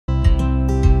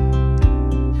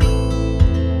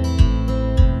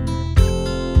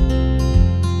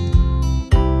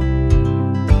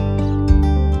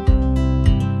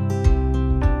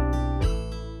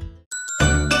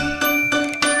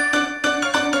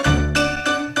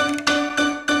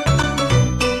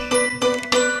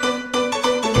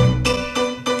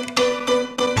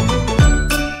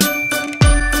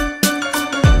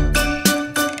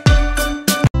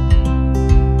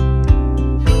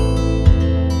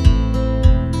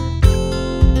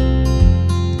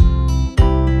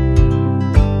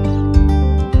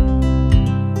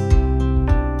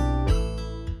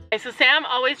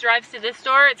drives to this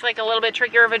store. It's like a little bit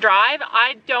trickier of a drive.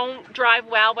 I don't drive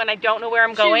well when I don't know where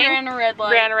I'm going. She ran a red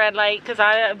light. Ran a red light because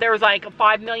there was like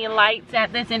 5 million lights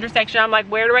at this intersection. I'm like,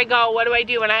 where do I go? What do I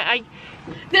do? And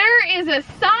there is a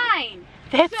sign.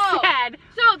 That's sad.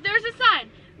 So there's a sign.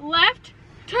 Left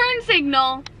turn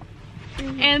signal.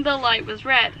 And the light was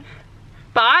red.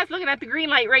 But I was looking at the green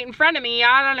light right in front of me.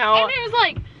 I don't know. And it was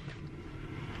like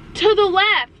to the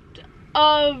left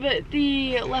of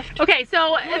the left. Okay,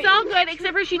 so it's all good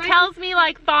except for she tells me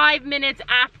like 5 minutes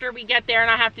after we get there and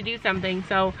I have to do something.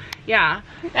 So yeah.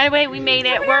 Anyway, we made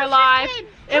it. We're alive.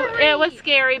 It was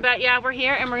scary, but yeah, we're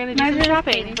here and we're gonna do some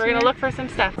shopping. We're gonna look for some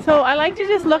stuff. So I like to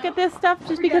just look at this stuff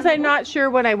just because I'm not sure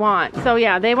what I want. So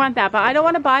yeah, they want that, but I don't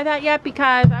want to buy that yet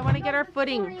because I want to get our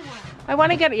footing. I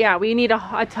want to get, yeah, we need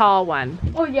a tall one.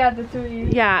 Oh yeah, the 3.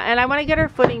 Yeah, and I want to get our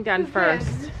footing done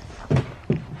first.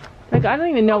 Like, I don't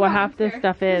even know what half this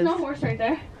stuff is. There's no horse right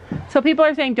there. So people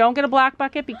are saying don't get a black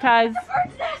bucket because...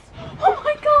 Oh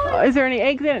my god! Is there any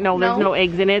eggs in it? No, there's no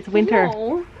eggs in it. It's winter.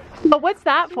 No. But what's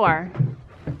that for?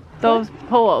 Those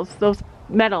poles, those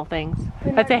metal things.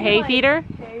 That's a hay feeder?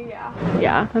 Hay, yeah.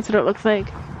 Yeah, that's what it looks like.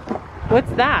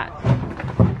 What's that?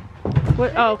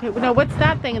 What? Oh, okay. No, what's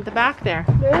that thing at the back there?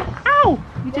 This? Ow!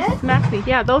 You just smacked me.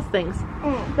 Yeah, those things.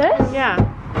 This? Yeah.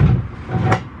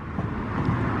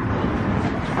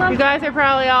 You guys are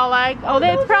probably all like, oh,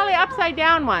 it's probably upside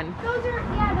down one. Those are,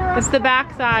 yeah, they're It's the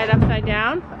back side upside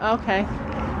down? Okay.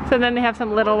 So then they have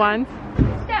some little ones.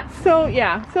 So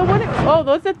yeah, so what, oh,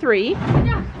 those are 3.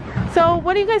 Yeah. So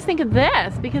what do you guys think of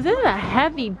this? Because this is a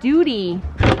heavy duty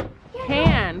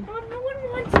can. No one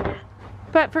wants that.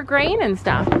 But for grain and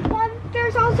stuff.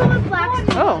 There's also a black.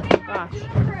 Oh gosh,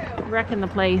 wrecking the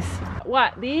place.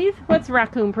 What, these? What's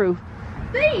raccoon proof?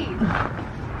 These.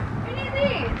 We need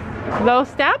these. Those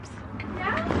steps?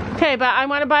 Yeah. Okay, but I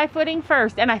want to buy footing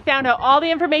first. And I found out all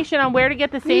the information on where to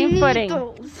get the same footing.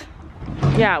 Those.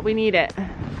 Yeah, we need it.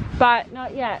 But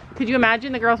not yet. Could you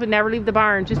imagine the girls would never leave the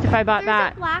barn just if I bought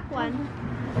that? There's a black one.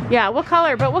 Yeah, what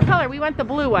color? But what color? We want the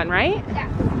blue one, right?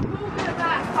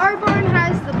 Yeah. Our barn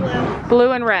has the blue.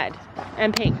 Blue and red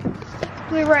and pink.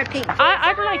 Blue, red, pink.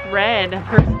 I like red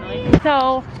personally.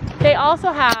 So they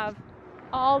also have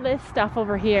all this stuff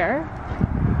over here.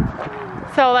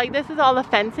 So like this is all the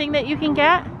fencing that you can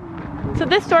get. So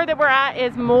this store that we're at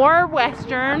is more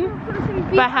Western,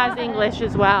 but has English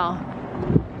as well.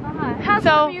 Has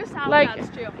So little saddle like, pads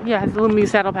too. yeah, has little Mew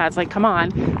saddle pads. Like, come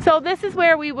on. So this is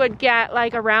where we would get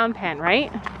like a round pen, right?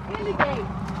 And a gate.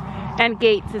 And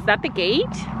gates. Is that the gate?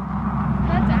 That's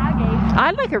a gate.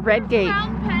 I'd like a red gate.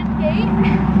 Round pen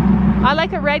gate. I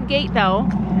like a red gate though.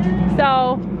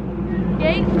 So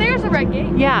Gate. There's a red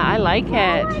gate. yeah, I like it.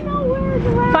 I know where the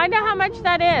red. Find out how much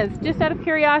that is. Just out of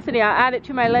curiosity, I'll add it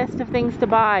to my list of things to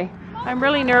buy. I'm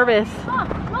really nervous.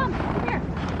 Mom, come here.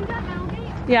 See that metal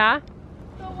gate? Yeah?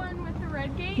 The one with the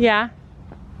red gate? Yeah.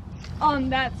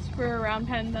 That's for a round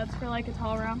pen. That's for like a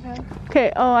tall round pen.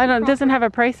 Okay, oh, I don't, it doesn't have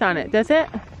a price on it, does it?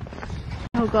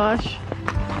 Oh gosh.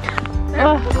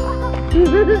 Oh.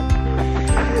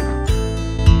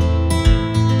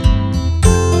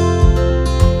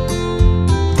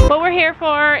 What we're here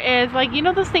for is like, you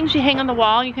know those things you hang on the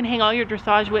wall? You can hang all your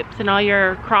dressage whips and all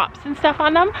your crops and stuff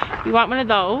on them. You want one of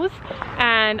those.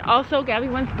 And also Gabby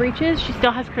wants breeches. She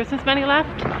still has Christmas money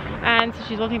left. And so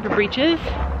she's looking for breeches.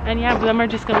 And yeah, then we're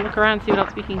just gonna look around and see what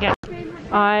else we can get.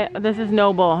 This is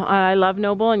Noble. I love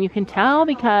Noble and you can tell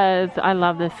because I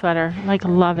love this sweater. Like,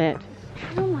 love it.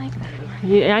 I don't like that.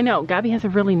 Yeah, I know. Gabby has a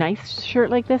really nice shirt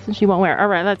like this and she won't wear it. All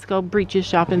right, let's go breeches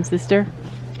shopping, sister.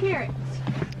 Carrots.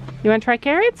 You want to try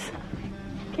carrots?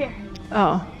 Carrots.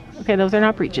 Oh, okay, those are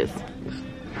not breeches.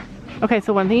 Okay,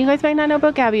 so one thing you guys might not know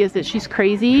about Gabby is that she's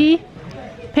crazy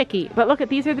picky. But look,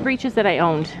 these are the breeches that I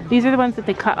owned. These are the ones that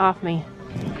they cut off me.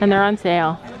 And they're on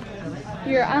sale.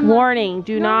 Warning,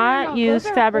 do not use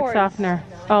fabric softener.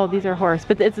 Oh, these are horse,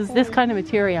 but it's this kind of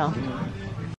material.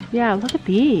 Yeah, look at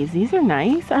these. These are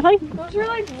nice. I like... Those are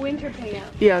like winter pants.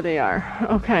 Yeah, they are.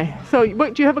 Okay, so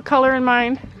what, do you have a color in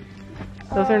mind?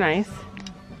 Those are nice.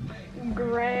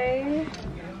 Gray.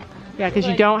 Yeah, because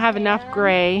you don't have enough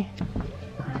gray.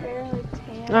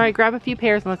 All right, grab a few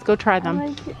pairs and let's go try them. I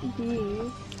like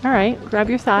these. All right, grab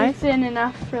your size. They're thin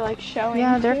enough for like showing.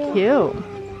 Yeah, they're cute.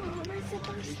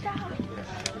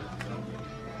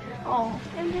 Oh,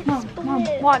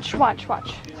 Mom, watch.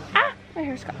 Ah, my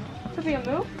hair's cut. Sophia,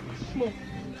 move.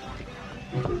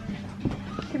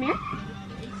 Come here.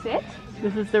 Sit.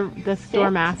 This is the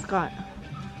store mascot.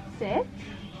 Sit.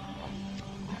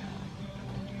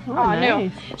 Oh, no.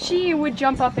 nice. She would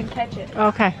jump up and catch it.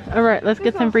 Okay, all right, let's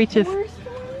get some breeches.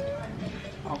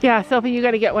 Yeah, Sophie, you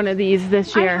got to get one of these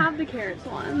this year. I have the carrots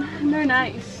one. And they're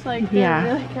nice. Like, they're Yeah.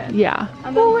 really good. Yeah.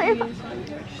 Well,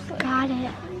 Got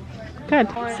it. Good.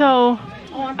 So,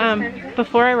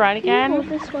 before I ride again,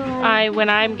 This one. when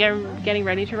I'm getting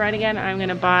ready to ride again, I'm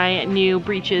gonna buy new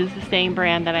Breeches, the same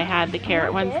brand that I had, the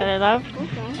carrot ones that I love.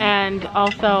 Okay. And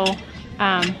also,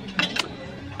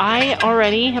 I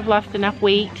already have lost enough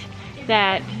weight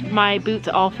that my boots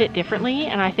all fit differently,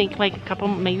 and I think like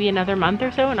maybe another month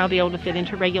or so, and I'll be able to fit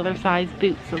into regular size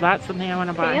boots. So that's something I want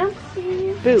to buy.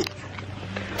 Fancy. Boots.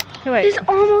 So wait. This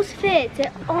almost fits. It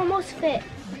almost fits.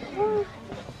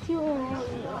 Too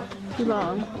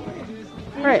long.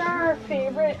 These Right. are our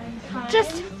favorite kind.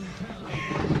 Just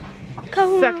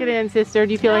go. Suck it in, sister.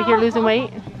 Do you feel like you're losing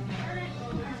weight?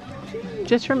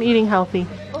 Just from eating healthy.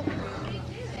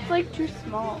 It's like too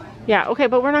small. Yeah, okay,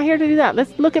 but we're not here to do that.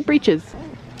 Let's look at Breeches.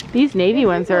 These navy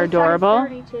ones are adorable.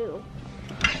 32.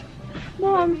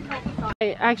 Mom.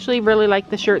 I actually really like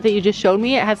the shirt that you just showed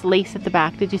me. It has lace at the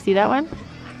back. Did you see that one?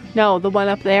 No, the one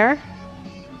up there.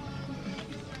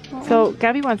 So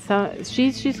Gabby wants some.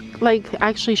 She's like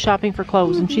actually shopping for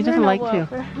clothes, and she doesn't like to.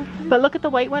 But look at the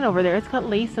white one over there. It's got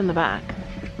lace in the back.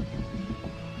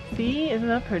 See, isn't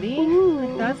that pretty?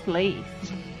 Like, that's lace.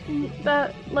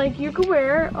 That, like, you could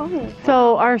wear,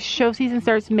 So our show season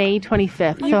starts May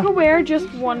 25th. you So could wear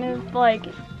just one of, like,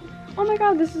 oh my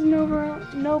god, this is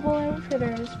Noble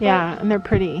Outfitters. but yeah, and they're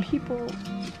pretty. People,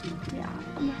 yeah.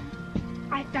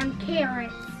 I found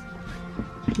carrots.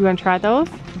 You want to try those?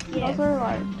 Those are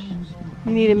large.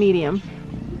 You need a medium,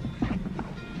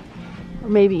 or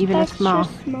maybe even a small.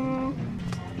 Just small.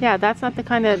 Yeah, that's not the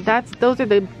kind of that's not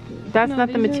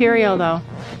the material though.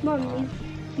 Mom,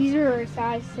 these are a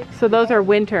size 6. So those are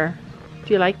winter.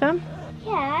 Do you like them?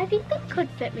 Yeah, I think that could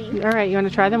fit me. All right, you want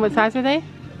to try them? What size are they?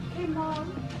 Hey,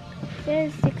 Mom.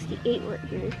 There's 68 right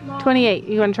here. 28.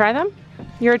 You want to try them?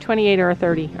 You're a 28 or a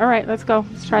 30. All right, let's go.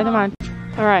 Let's try them on.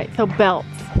 All right, so belts.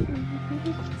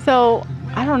 So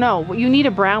I don't know. You need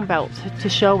a brown belt to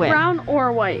show it. Brown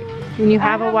or white? When you I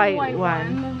have a white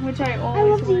one. which I I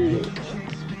always love wear. these.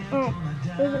 Oh,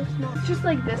 those are small. It's just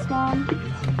like this, Mom.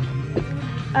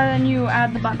 And then you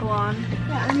add the buckle on.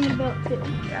 Yeah, I need a belt too.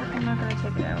 Yeah, I'm not gonna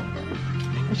take it out.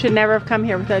 I should never have come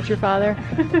here without your father.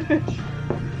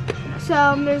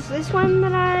 So there's this one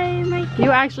that I might get.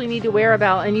 You actually need to wear a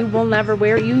belt, and you never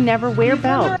wear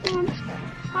belts.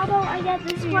 How about I get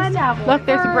this one? Look,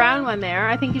 there's a brown one there.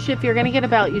 I think you should, if you're gonna get a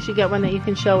belt, you should get one that you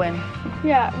can show in.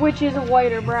 Yeah, which is a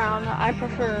white or brown. I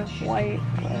prefer white.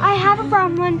 I have a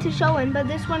brown one to show in, but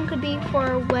this one could be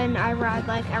for when I ride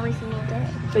like every single day.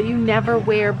 But you never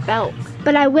wear belts.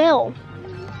 But I will.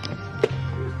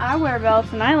 I wear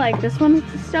belts and I like this one.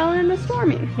 It's a Stella and a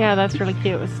Stormy. Yeah, that's really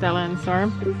cute with Stella and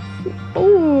Storm.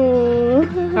 Ooh.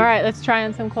 All right, let's try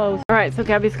on some clothes. All right, so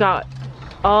Gabby's got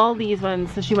all these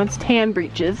ones. So she wants tan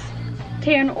breeches.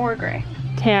 Tan or gray.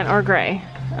 Tan or gray.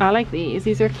 I like these.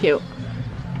 These are cute.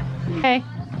 Okay.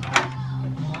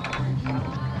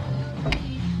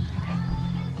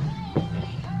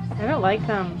 I don't like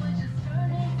them.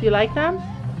 Do you like them?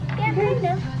 Yeah, kind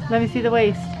of. Let me see the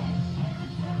waist.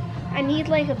 I need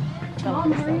like a.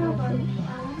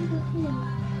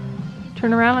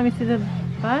 Turn around, let me see the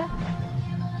butt.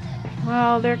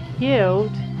 Well, they're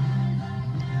cute.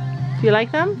 Do you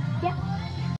like them? Yeah.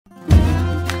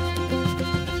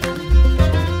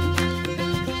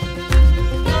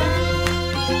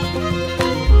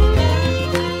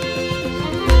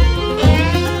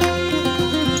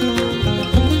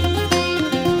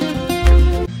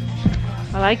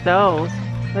 I like those.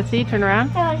 Let's see, turn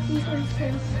around. I like these ones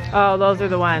too. Oh, those are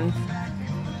the ones.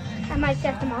 I might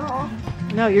get them all.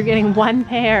 No, you're getting one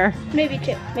pair. Maybe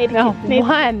 2. Maybe No, 2. Maybe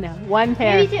one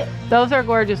pair. Maybe 2. Those are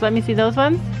gorgeous. Let me see those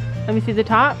ones. Let me see the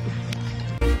top.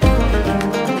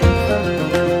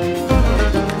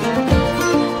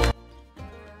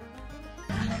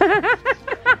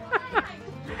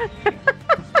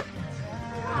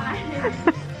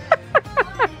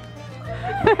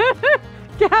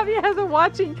 Gabby has a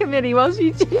watching committee while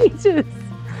she changes.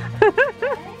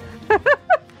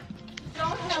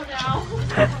 Don't tell now.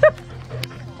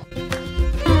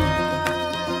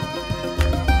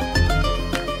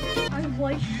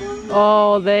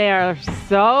 Oh, they are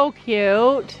so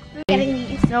cute. Getting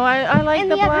these. No, I like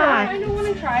And the the other black. I don't want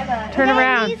to try that. Turn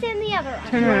around. These and the other one.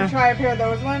 Turn around. Try a pair of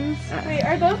those ones. Wait,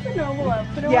 are those the Noble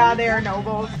Outfitter Yeah, ones? they are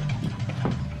Nobles.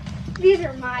 These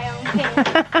are my own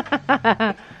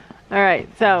things. All right,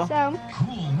 so So,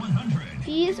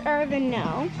 these are the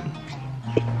no.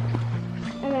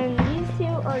 And then these 2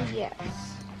 are yes.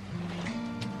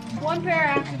 One pair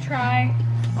I have to try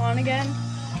on again.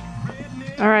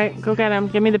 all right, go get them.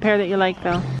 Give me the pair that you like,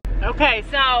 though. Okay,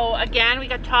 so again, we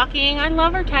got talking. I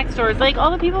love our tack stores. Like, all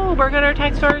the people who work at our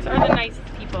tack stores are the nicest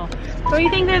people. Don't you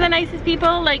think they're the nicest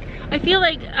people? Like, I feel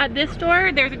like at this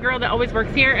store, there's a girl that always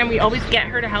works here and we always get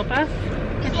her to help us.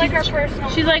 She's like our personal.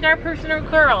 She's like our personal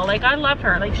girl. Like, I love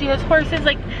her. Like, she has horses.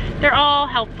 Like, they're all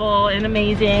helpful and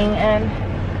amazing, and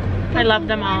I love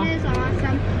them all. That is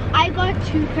awesome. I got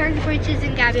 2 pairs of breeches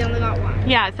and Gabby only got 1.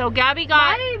 Yeah, so Gabby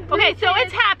got. Okay, so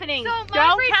it's happening. So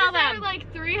Don't tell them. are like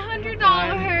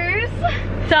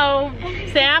 $300. So,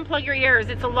 Sam, plug your ears.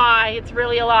 It's a lie. It's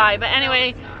really a lie. But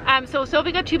anyway, so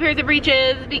Sophie got 2 pairs of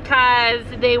breeches because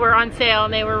they were on sale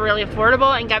and they were really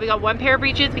affordable. And Gabby got 1 pair of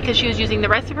breeches because she was using the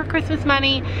rest of her Christmas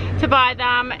money to buy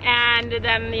them. And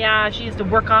then, yeah, she used to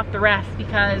work off the rest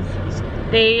because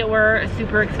they were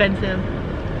super expensive.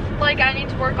 Like, I need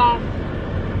to work off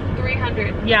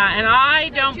 300. Yeah, and I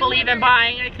don't believe in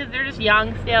buying it because they're just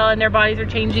young still and their bodies are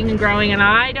changing and growing, and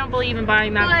I don't believe in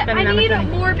buying that. But I need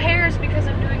more pairs because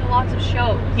I'm doing lots of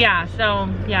shows. Yeah, so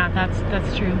yeah,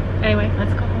 that's true. Anyway,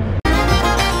 let's go home.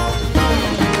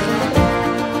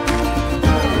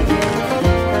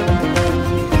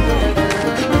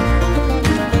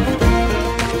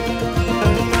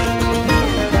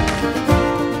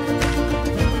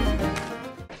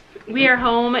 We are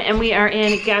home and we are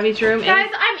in Gabby's room.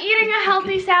 Guys, I'm eating a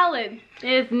healthy salad.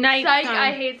 It's nice. Psych,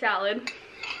 I hate salad.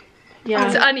 Yeah.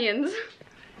 It's onions.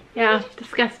 Yeah,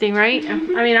 disgusting, right? I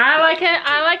mean, I like it.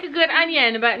 I like a good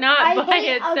onion, but not by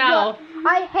itself.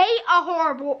 I hate a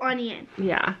horrible onion.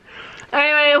 Yeah.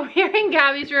 Anyway, we're in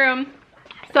Gabby's room.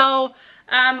 So,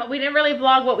 we didn't really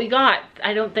vlog what we got,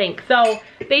 I don't think. So,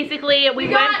 basically, we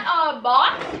went... got a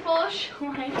box full of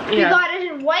schleich. Yeah. We got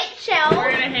a white shelf.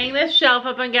 We're gonna hang this shelf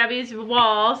up on Gabby's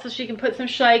wall so she can put some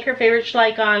schleich, her favorite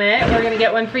schleich, on it. We're gonna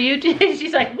get one for you too.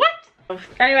 She's like, what?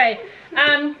 Anyway,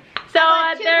 so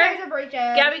there,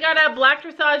 Gabby got a black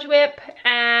dressage whip,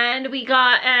 and we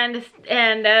got,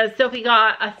 Sophie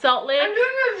got a salt lick. I'm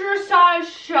doing a dressage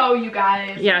show, you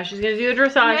guys. Yeah, she's gonna do a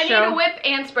dressage show. I need a whip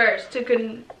and spurs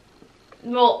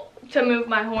to move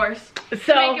my horse.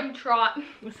 So, make him trot.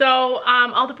 So,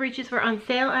 all the breeches were on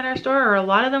sale at our store, or a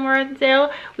lot of them were on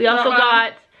sale. We also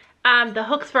got the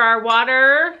hooks for our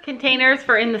water containers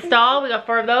for in the stall. We got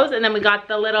 4 of those, and then we got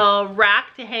the little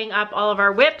rack to hang up all of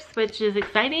our whips, which is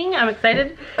exciting. I'm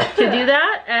excited to do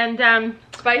that. And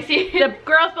spicy. The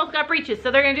girls both got breeches,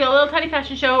 so they're gonna do a little tiny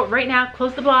fashion show right now.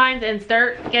 Close the blinds and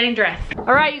start getting dressed.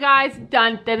 All right, you guys,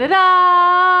 dun da da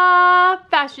da,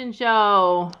 fashion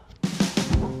show.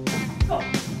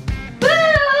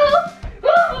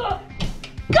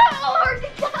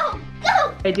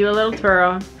 I do a little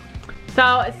twirl.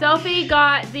 So Sophie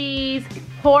got these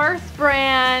horse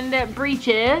brand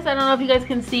breeches. I don't know if you guys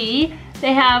can see.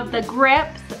 They have the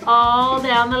grips all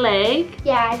down the leg.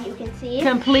 Yeah, you can see.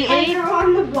 Completely. And they're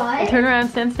on the butt. Turn around,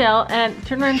 stand still, and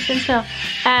turn around, stand still.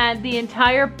 And the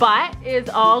entire butt is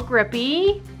all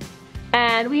grippy.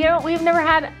 And we've never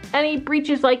had any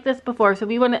breeches like this before. So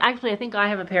we want to, actually I think I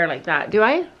have a pair like that. Do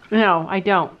I? No, I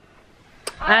don't.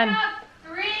 I have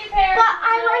 3 pairs. But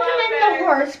I recommend the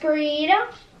horse breed,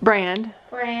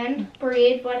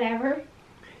 whatever.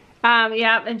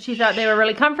 Yeah, and she thought they were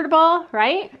really comfortable,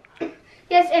 right?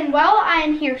 Yes, and while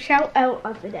I'm here, shout out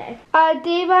of the day.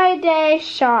 DayByDay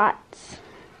shots.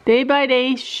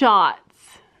 DayByDay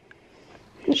shots.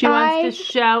 She wants to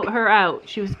shout her out.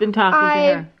 She's been talking to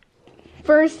her.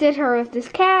 First did her with this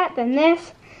cat, then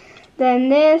this, then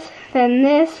this, then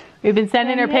this. We've been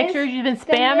sending her pictures. You've been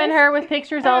spamming her with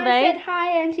pictures all day. I said hi,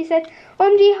 and she said,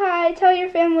 OMG, hi, tell your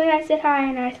family I said hi,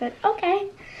 and I said, okay.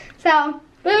 So,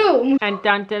 boom. And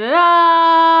dun da da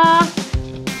da.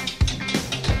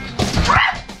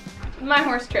 My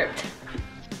horse tripped.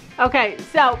 Okay,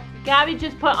 so Gabby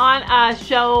just put on a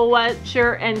show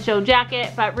shirt and show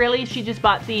jacket, but really she just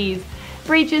bought these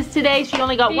breeches today. She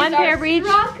only got 1 pair of breeches.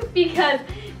 Because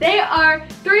they are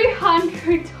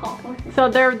 $300. So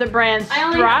they're the brand Struck. I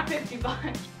only got 50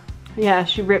 bucks. Yeah,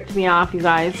 she ripped me off, you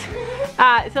guys.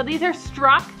 So these are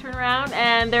Struck, turn around,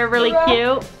 and they're really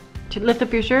cute. Lift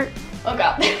up your shirt. Oh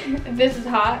god, this is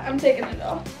hot. I'm taking it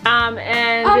off.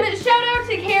 And shout out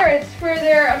to Carrots for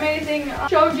their amazing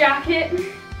show jacket.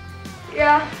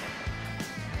 Yeah.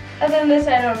 And then this,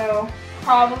 I don't know.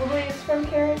 Probably it's from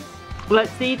Carrots.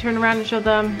 let's see, turn around and show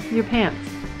them your pants.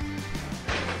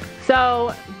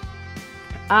 So,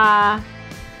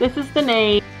 this is the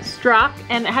name, Struck,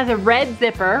 and it has a red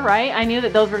zipper, right? I knew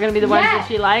that those were going to be the ones that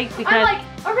she liked because... I like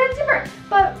a red zipper,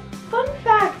 but fun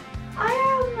fact,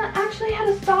 I actually had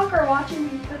a stalker watching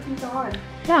me put these on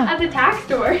at the tack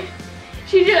store.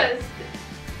 She just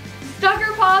stuck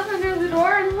her paws under the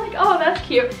door and I'm like, oh, that's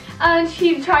cute. And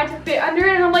she tried to fit under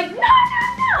it and I'm like, no,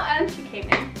 no, no, and she came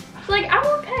in. like, I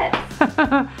want pets.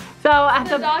 So at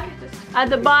The dog is just... at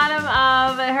the bottom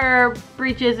of her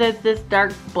breeches, it's this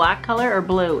dark black color or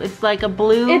blue. It's like a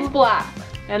blue. It's black.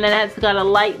 And then it's got a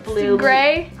light blue.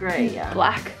 Gray. Gray, yeah.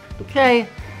 Black. Okay.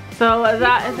 So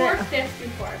that is More it. stiff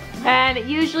before. And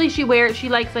usually she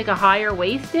likes like a higher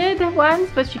waisted ones,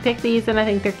 but she picked these and I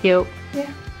think they're cute. Yeah.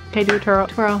 Okay, do a twirl.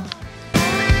 Twirl.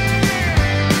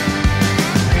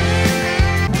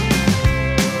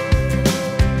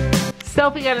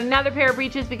 Sophie got another pair of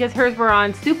breeches because hers were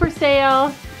on super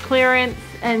sale, clearance,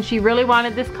 and she really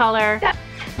wanted this color.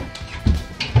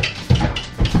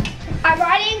 I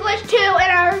brought English too,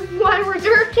 and our one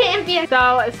reserve champion.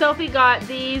 So Sophie got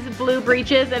these blue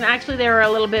breeches, and actually they were a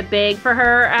little bit big for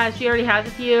her. She already has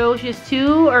a few. She has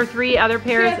 2 or 3 other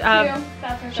pairs of.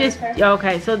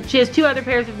 Okay, so she has 2 other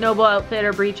pairs of Noble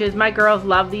Outfitter breeches. My girls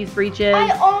love these breeches.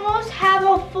 I almost have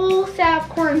a full set of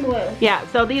corn blue. Yeah,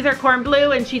 so these are corn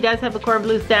blue, and she does have a corn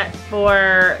blue set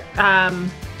for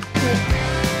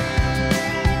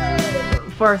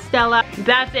Stella.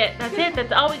 That's it. That's it.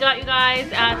 That's all we got, you guys.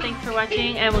 Thanks for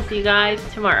watching, and we'll see you guys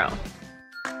tomorrow.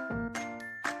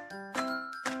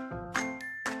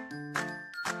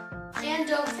 And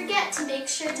don't forget to make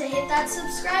sure to hit that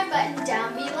subscribe button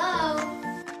down below.